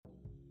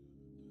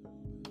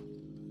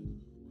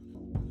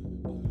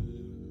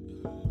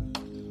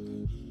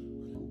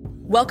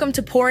Welcome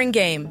to Pouring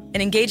Game,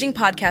 an engaging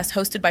podcast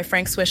hosted by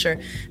Frank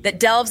Swisher that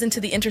delves into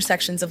the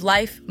intersections of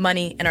life,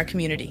 money, and our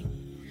community.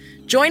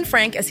 Join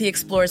Frank as he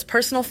explores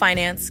personal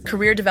finance,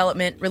 career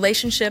development,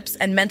 relationships,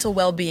 and mental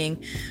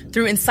well-being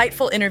through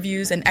insightful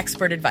interviews and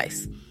expert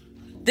advice.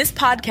 This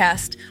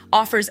podcast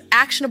offers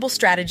actionable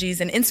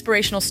strategies and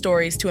inspirational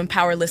stories to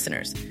empower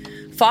listeners,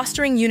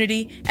 fostering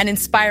unity and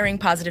inspiring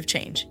positive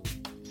change.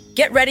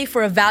 Get ready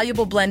for a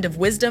valuable blend of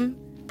wisdom,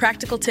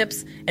 practical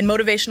tips, and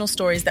motivational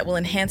stories that will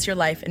enhance your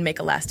life and make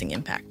a lasting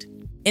impact.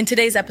 In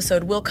today's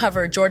episode, we'll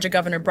cover Georgia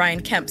Governor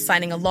Brian Kemp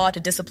signing a law to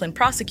discipline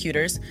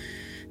prosecutors,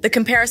 the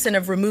comparison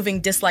of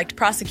removing disliked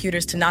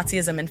prosecutors to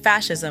Nazism and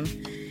fascism,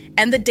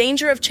 and the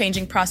danger of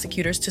changing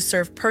prosecutors to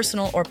serve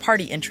personal or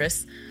party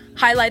interests,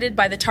 highlighted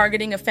by the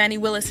targeting of Fani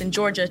Willis in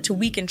Georgia to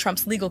weaken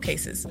Trump's legal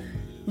cases,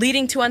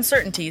 leading to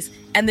uncertainties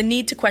and the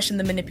need to question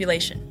the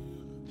manipulation.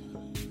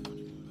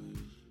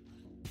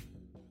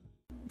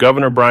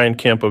 Governor Brian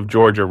Kemp of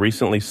Georgia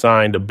recently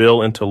signed a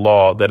bill into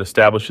law that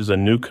establishes a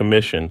new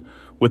commission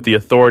with the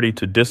authority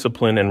to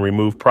discipline and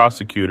remove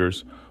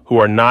prosecutors who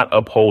are not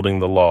upholding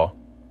the law.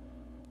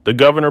 The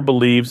governor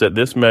believes that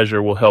this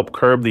measure will help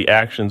curb the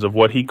actions of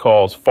what he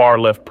calls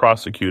far-left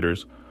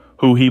prosecutors,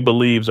 who he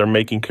believes are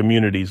making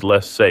communities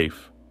less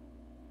safe.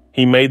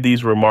 He made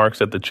these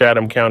remarks at the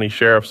Chatham County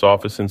Sheriff's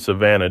Office in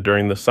Savannah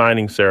during the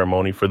signing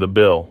ceremony for the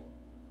bill.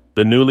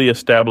 The newly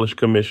established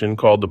commission,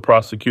 called the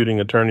Prosecuting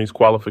Attorneys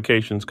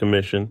Qualifications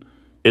Commission,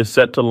 is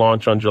set to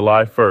launch on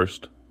July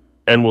 1st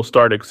and will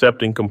start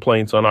accepting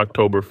complaints on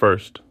October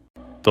 1st.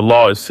 The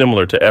law is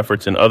similar to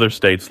efforts in other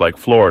states like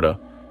Florida,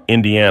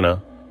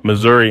 Indiana,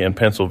 Missouri, and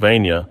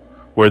Pennsylvania,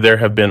 where there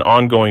have been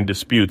ongoing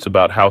disputes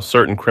about how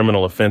certain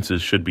criminal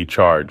offenses should be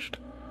charged.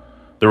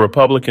 The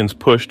Republicans'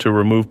 push to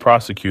remove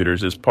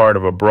prosecutors is part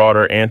of a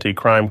broader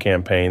anti-crime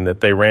campaign that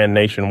they ran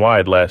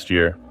nationwide last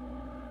year.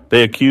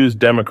 They accused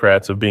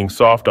Democrats of being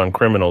soft on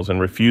criminals and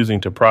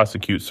refusing to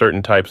prosecute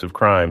certain types of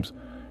crimes,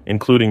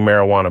 including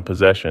marijuana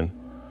possession.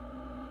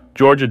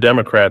 Georgia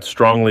Democrats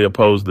strongly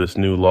oppose this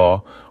new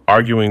law,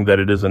 arguing that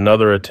it is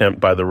another attempt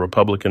by the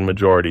Republican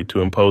majority to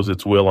impose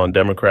its will on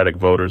Democratic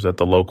voters at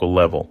the local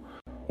level.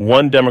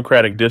 One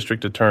Democratic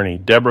district attorney,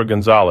 Deborah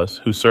Gonzalez,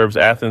 who serves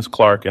Athens,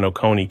 Clarke, and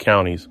Oconee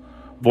counties,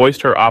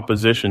 voiced her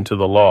opposition to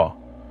the law.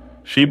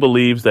 She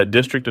believes that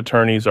district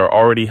attorneys are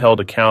already held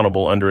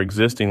accountable under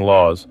existing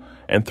laws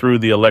and through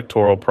the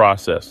electoral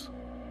process.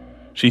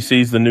 She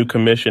sees the new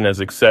commission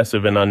as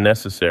excessive and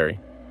unnecessary.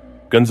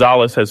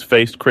 Gonzalez has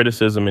faced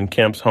criticism in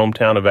Kemp's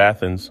hometown of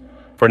Athens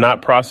for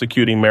not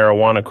prosecuting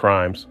marijuana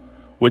crimes,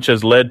 which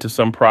has led to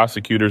some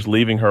prosecutors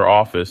leaving her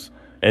office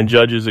and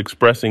judges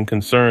expressing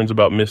concerns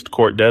about missed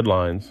court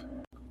deadlines.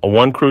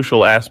 One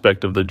crucial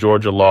aspect of the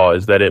Georgia law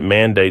is that it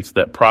mandates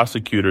that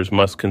prosecutors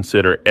must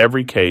consider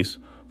every case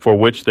for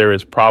which there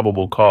is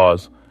probable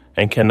cause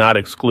and cannot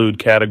exclude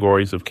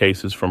categories of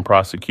cases from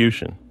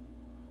prosecution.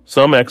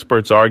 Some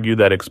experts argue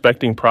that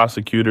expecting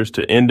prosecutors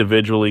to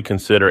individually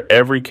consider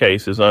every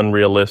case is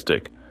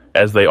unrealistic,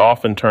 as they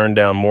often turn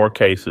down more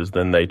cases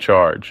than they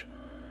charge.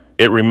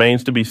 It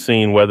remains to be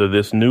seen whether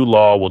this new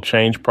law will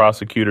change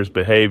prosecutors'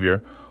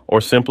 behavior or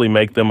simply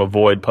make them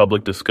avoid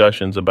public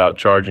discussions about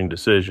charging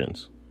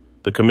decisions.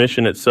 The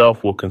commission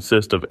itself will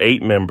consist of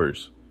 8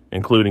 members,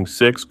 including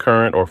 6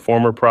 current or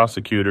former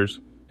prosecutors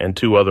and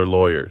 2 other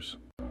lawyers.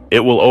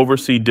 It will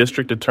oversee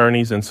district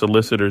attorneys and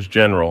solicitors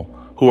general,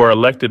 who are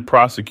elected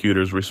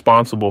prosecutors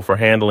responsible for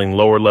handling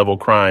lower-level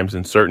crimes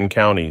in certain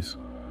counties.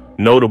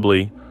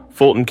 Notably,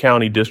 Fulton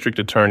County District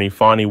Attorney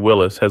Fani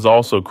Willis has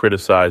also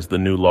criticized the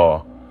new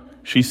law.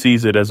 She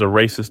sees it as a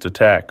racist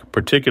attack,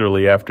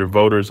 particularly after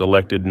voters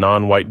elected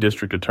non-white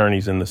district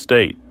attorneys in the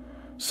state.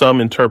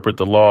 Some interpret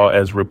the law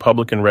as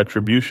Republican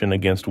retribution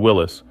against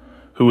Willis,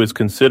 who is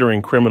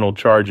considering criminal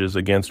charges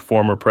against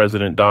former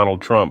President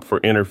Donald Trump for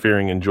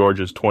interfering in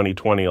Georgia's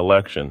 2020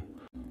 election.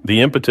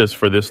 The impetus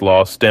for this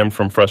law stemmed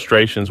from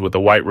frustrations with a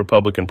white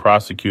Republican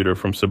prosecutor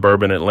from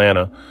suburban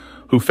Atlanta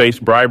who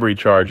faced bribery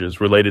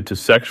charges related to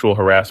sexual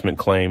harassment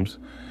claims.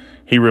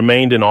 He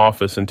remained in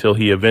office until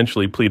he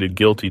eventually pleaded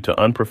guilty to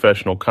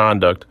unprofessional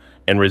conduct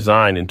and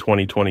resigned in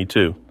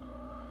 2022.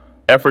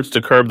 Efforts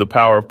to curb the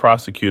power of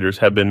prosecutors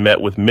have been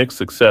met with mixed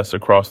success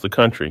across the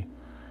country.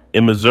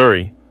 In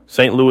Missouri,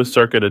 St. Louis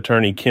Circuit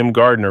Attorney Kim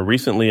Gardner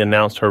recently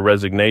announced her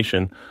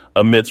resignation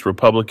amidst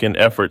Republican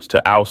efforts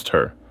to oust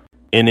her.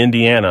 In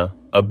Indiana,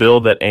 a bill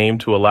that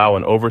aimed to allow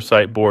an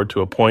oversight board to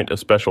appoint a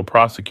special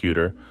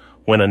prosecutor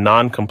when a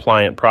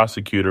non-compliant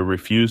prosecutor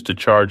refused to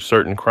charge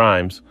certain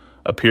crimes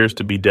appears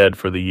to be dead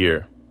for the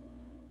year.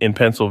 In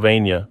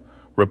Pennsylvania,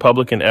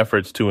 Republican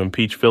efforts to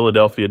impeach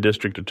Philadelphia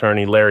District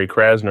Attorney Larry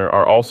Krasner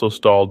are also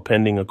stalled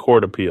pending a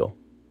court appeal.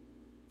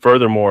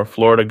 Furthermore,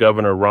 Florida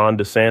Governor Ron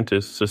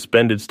DeSantis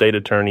suspended State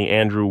Attorney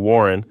Andrew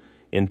Warren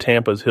in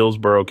Tampa's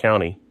Hillsborough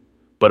County,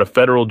 but a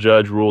federal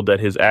judge ruled that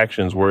his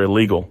actions were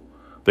illegal.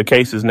 The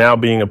case is now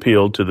being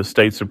appealed to the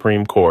state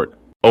Supreme Court.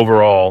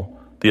 Overall,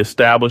 the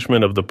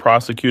establishment of the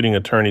Prosecuting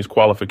Attorneys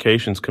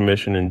Qualifications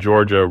Commission in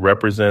Georgia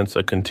represents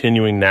a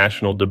continuing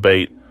national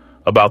debate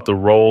about the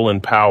role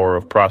and power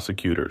of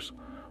prosecutors.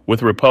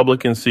 with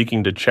Republicans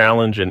seeking to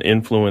challenge and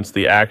influence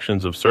the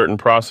actions of certain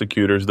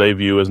prosecutors they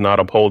view as not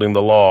upholding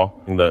the law.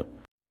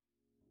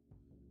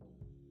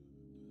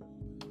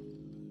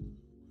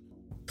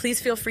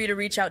 Please feel free to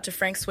reach out to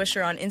Frank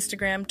Swisher on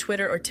Instagram,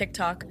 Twitter, or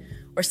TikTok,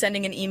 or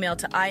sending an email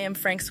to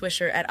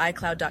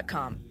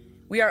imfrankswisher@icloud.com.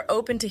 We are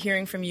open to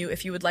hearing from you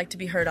if you would like to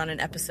be heard on an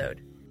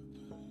episode.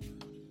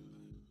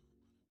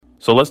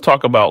 So let's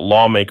talk about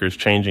lawmakers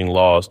changing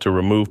laws to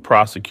remove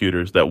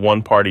prosecutors that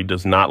one party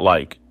does not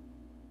like.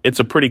 It's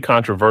a pretty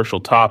controversial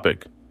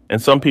topic,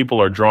 and some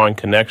people are drawing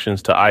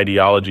connections to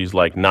ideologies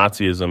like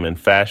Nazism and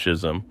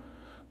fascism.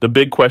 The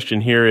big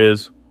question here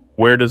is,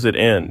 where does it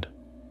end?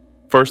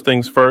 First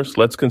things first,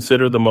 let's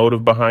consider the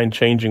motive behind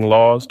changing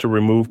laws to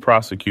remove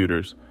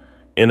prosecutors.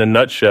 In a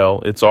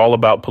nutshell, it's all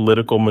about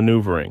political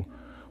maneuvering.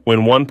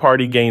 When one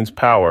party gains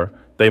power,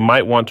 they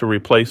might want to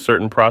replace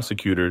certain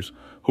prosecutors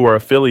who are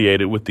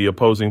affiliated with the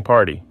opposing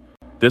party.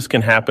 This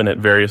can happen at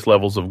various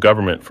levels of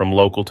government, from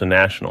local to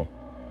national.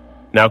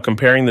 Now,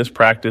 comparing this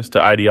practice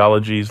to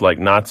ideologies like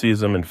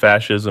Nazism and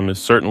fascism is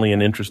certainly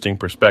an interesting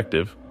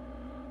perspective.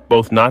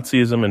 Both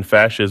Nazism and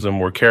fascism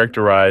were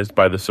characterized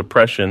by the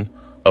suppression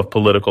of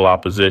political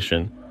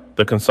opposition,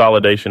 the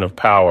consolidation of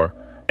power,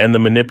 and the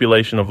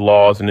manipulation of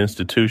laws and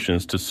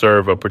institutions to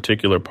serve a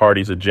particular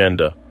party's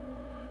agenda.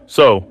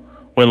 So,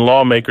 when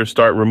lawmakers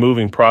start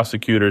removing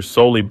prosecutors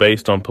solely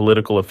based on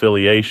political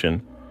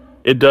affiliation,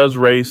 it does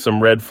raise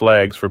some red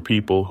flags for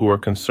people who are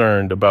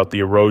concerned about the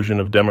erosion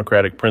of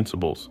democratic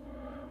principles.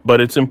 But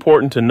it's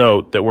important to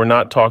note that we're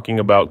not talking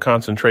about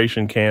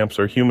concentration camps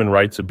or human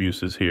rights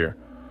abuses here.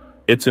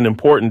 It's an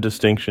important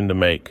distinction to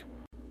make.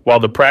 While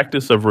the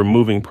practice of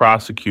removing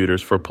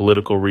prosecutors for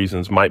political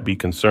reasons might be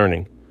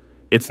concerning,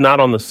 it's not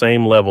on the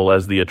same level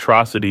as the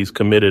atrocities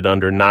committed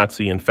under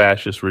Nazi and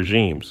fascist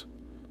regimes.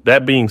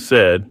 That being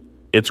said,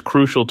 it's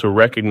crucial to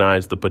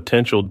recognize the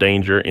potential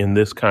danger in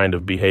this kind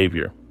of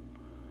behavior.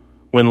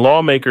 When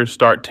lawmakers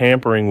start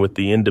tampering with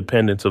the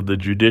independence of the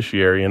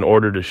judiciary in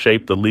order to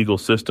shape the legal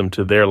system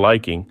to their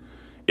liking,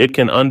 it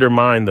can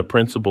undermine the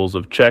principles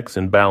of checks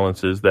and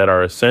balances that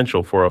are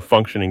essential for a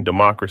functioning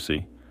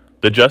democracy.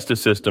 The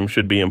justice system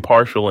should be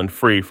impartial and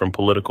free from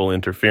political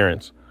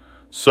interference.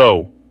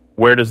 So,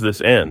 where does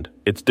this end?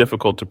 It's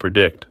difficult to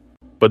predict.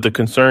 But the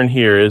concern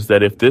here is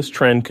that if this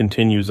trend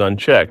continues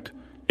unchecked,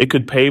 it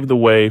could pave the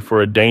way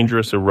for a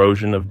dangerous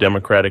erosion of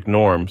democratic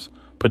norms,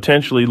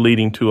 potentially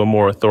leading to a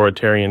more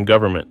authoritarian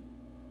government.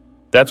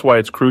 That's why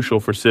it's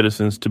crucial for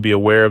citizens to be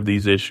aware of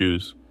these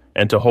issues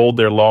and to hold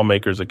their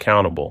lawmakers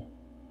accountable.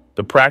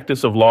 The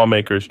practice of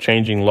lawmakers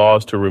changing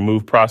laws to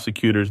remove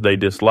prosecutors they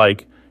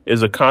dislike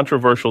is a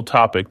controversial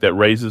topic that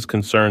raises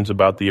concerns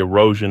about the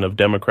erosion of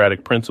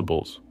democratic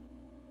principles.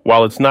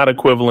 While it's not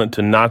equivalent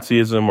to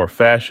Nazism or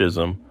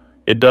fascism,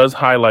 it does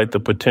highlight the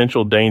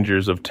potential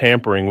dangers of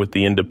tampering with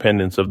the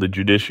independence of the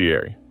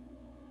judiciary.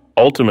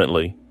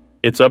 Ultimately,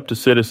 it's up to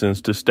citizens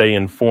to stay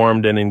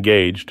informed and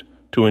engaged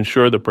to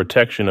ensure the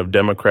protection of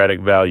democratic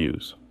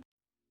values.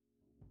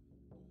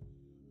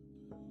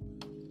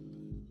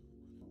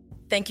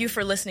 Thank you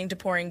for listening to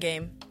Pouring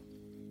Game.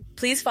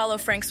 Please follow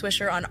Frank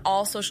Swisher on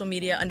all social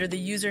media under the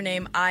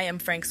username I am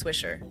Frank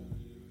Swisher.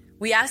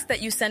 We ask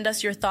that you send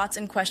us your thoughts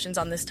and questions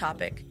on this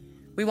topic.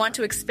 We want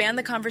to expand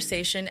the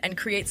conversation and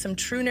create some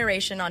true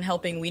narration on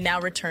helping We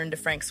Now Return to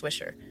Frank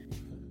Swisher.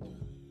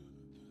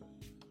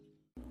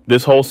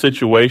 This whole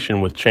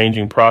situation with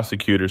changing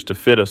prosecutors to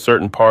fit a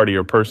certain party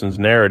or person's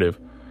narrative,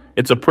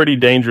 it's a pretty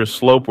dangerous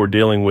slope we're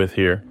dealing with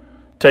here.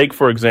 Take,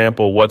 for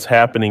example, what's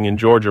happening in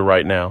Georgia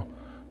right now.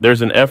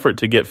 There's an effort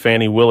to get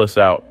Fani Willis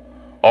out,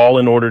 all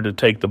in order to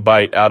take the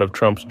bite out of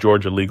Trump's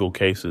Georgia legal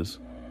cases.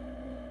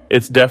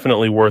 It's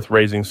definitely worth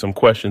raising some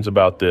questions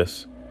about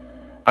this.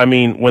 I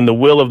mean, when the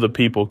will of the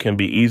people can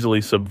be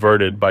easily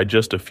subverted by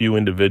just a few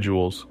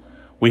individuals,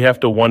 we have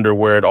to wonder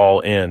where it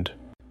all ends.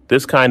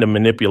 This kind of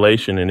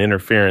manipulation and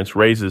interference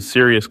raises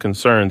serious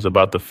concerns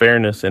about the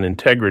fairness and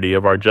integrity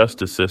of our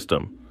justice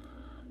system.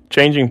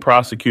 Changing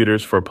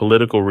prosecutors for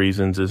political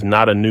reasons is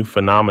not a new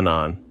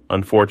phenomenon,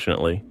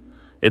 unfortunately.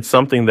 It's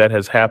something that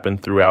has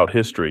happened throughout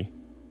history,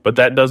 but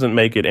that doesn't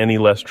make it any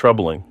less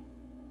troubling.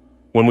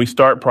 When we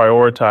start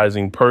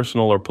prioritizing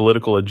personal or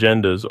political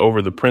agendas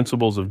over the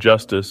principles of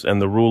justice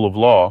and the rule of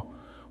law,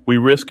 we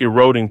risk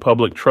eroding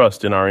public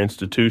trust in our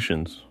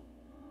institutions.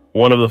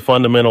 One of the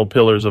fundamental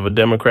pillars of a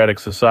democratic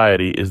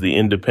society is the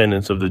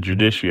independence of the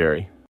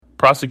judiciary.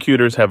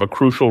 Prosecutors have a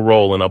crucial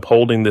role in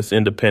upholding this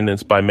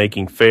independence by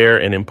making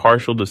fair and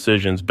impartial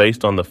decisions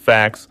based on the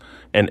facts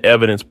and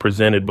evidence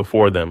presented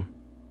before them.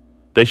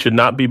 They should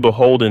not be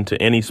beholden to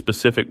any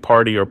specific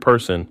party or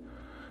person.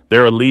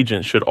 Their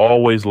allegiance should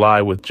always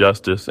lie with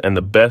justice and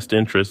the best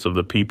interests of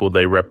the people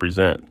they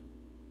represent.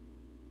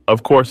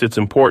 Of course, it's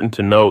important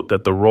to note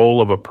that the role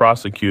of a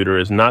prosecutor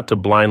is not to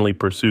blindly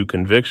pursue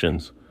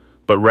convictions,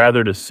 but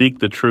rather to seek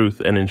the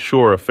truth and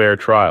ensure a fair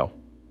trial.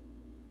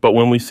 But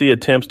when we see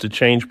attempts to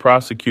change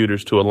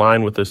prosecutors to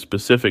align with a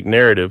specific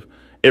narrative,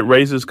 it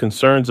raises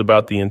concerns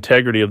about the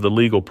integrity of the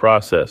legal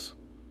process.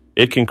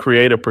 It can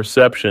create a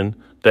perception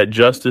that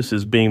justice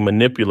is being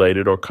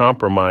manipulated or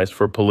compromised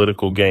for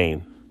political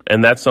gain.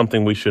 And that's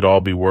something we should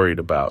all be worried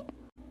about.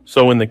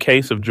 So in the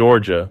case of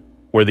Georgia,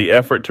 where the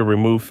effort to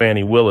remove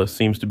Fani Willis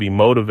seems to be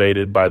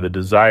motivated by the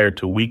desire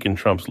to weaken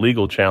Trump's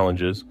legal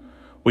challenges,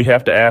 we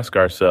have to ask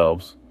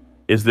ourselves,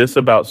 is this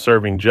about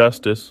serving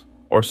justice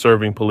or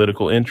serving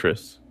political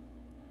interests?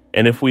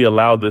 And if we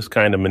allow this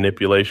kind of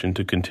manipulation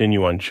to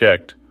continue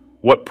unchecked,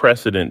 what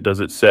precedent does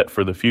it set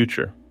for the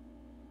future?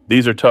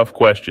 These are tough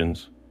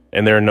questions,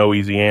 and there are no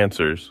easy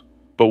answers.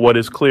 But what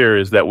is clear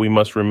is that we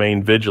must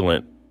remain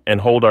vigilant and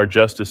hold our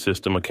justice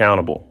system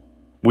accountable.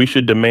 We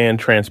should demand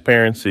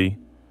transparency,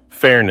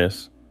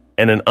 fairness,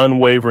 and an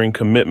unwavering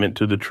commitment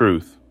to the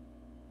truth.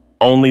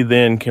 Only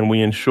then can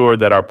we ensure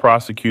that our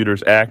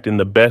prosecutors act in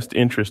the best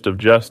interest of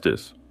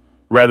justice,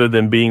 rather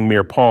than being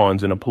mere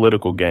pawns in a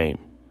political game.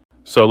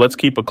 So let's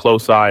keep a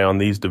close eye on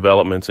these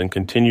developments and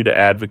continue to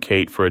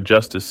advocate for a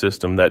justice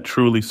system that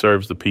truly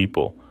serves the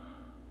people.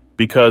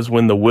 Because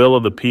when the will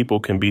of the people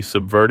can be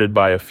subverted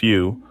by a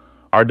few,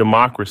 our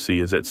democracy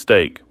is at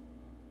stake.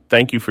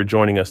 Thank you for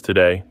joining us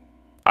today.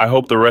 I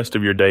hope the rest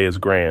of your day is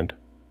grand,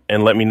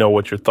 and let me know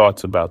what your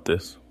thoughts about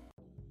this.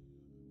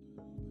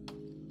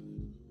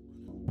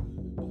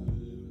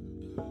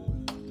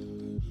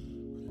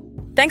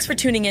 Thanks for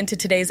tuning in to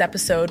today's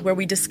episode, where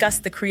we discuss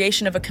the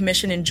creation of a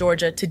commission in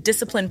Georgia to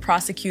discipline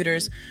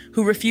prosecutors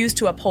who refuse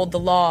to uphold the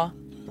law,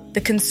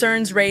 the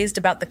concerns raised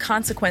about the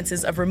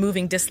consequences of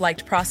removing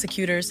disliked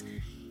prosecutors,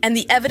 and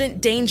the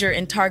evident danger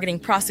in targeting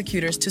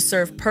prosecutors to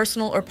serve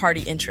personal or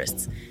party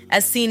interests,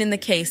 as seen in the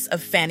case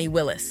of Fani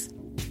Willis.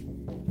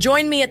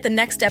 Join me at the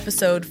next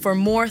episode for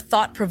more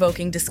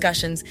thought-provoking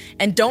discussions,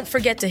 and don't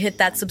forget to hit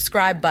that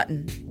subscribe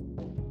button.